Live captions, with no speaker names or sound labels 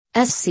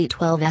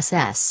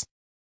SC12-SS.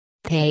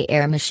 Pay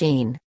air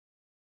machine.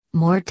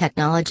 More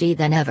technology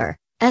than ever,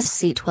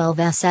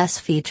 SC12-SS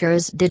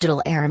features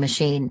digital air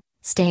machine,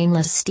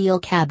 stainless steel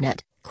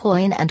cabinet,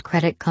 coin and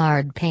credit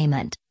card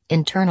payment,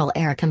 internal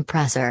air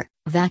compressor,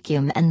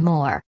 vacuum and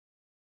more.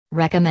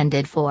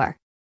 Recommended for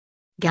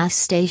gas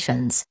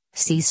stations,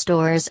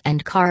 C-stores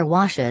and car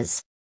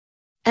washes.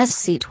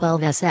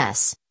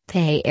 SC12-SS,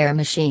 Pay air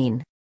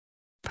machine.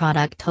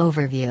 Product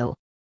overview.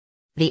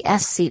 The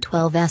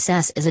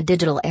SC12-SS is a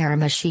digital air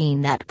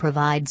machine that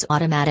provides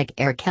automatic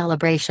air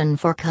calibration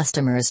for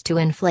customers to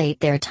inflate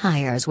their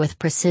tires with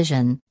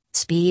precision,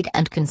 speed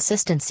and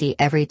consistency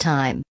every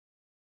time.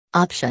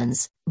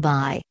 Options: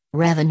 buy,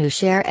 revenue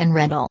share and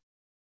rental.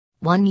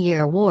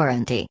 1-year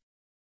warranty.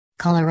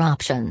 Color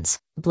options: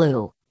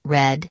 blue,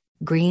 red,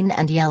 green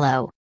and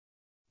yellow.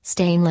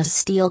 Stainless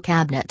steel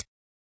cabinet.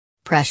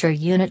 Pressure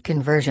unit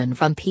conversion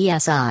from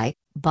PSI,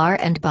 bar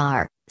and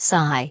bar,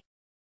 SI.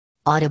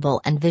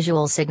 Audible and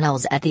visual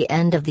signals at the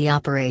end of the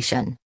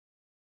operation.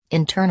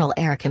 Internal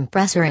air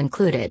compressor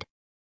included.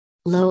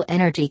 Low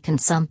energy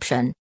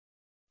consumption.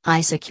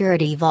 High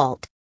security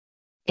vault.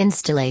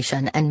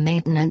 Installation and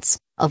maintenance,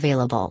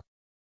 available.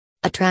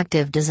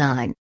 Attractive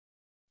design.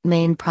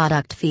 Main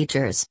product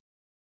features.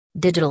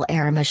 Digital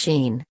air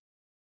machine.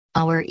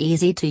 Our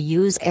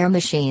easy-to-use air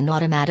machine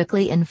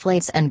automatically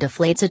inflates and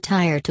deflates a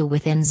tire to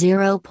within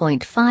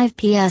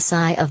 0.5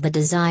 psi of the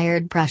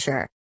desired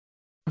pressure.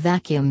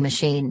 Vacuum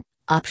machine,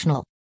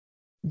 optional.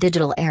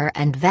 Digital air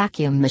and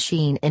vacuum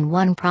machine in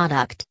one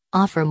product,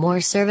 offer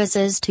more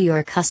services to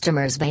your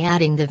customers by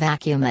adding the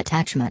vacuum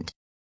attachment.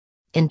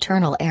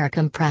 Internal air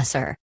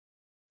compressor.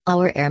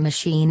 Our air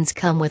machines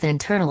come with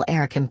internal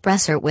air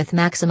compressor with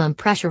maximum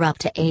pressure up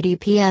to 80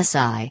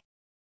 psi.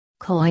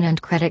 Coin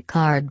and credit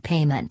card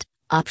payment,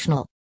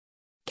 optional.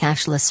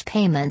 Cashless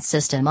payment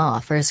system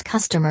offers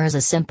customers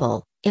a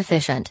simple,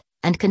 efficient,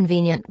 and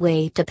convenient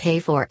way to pay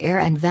for air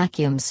and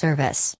vacuum service.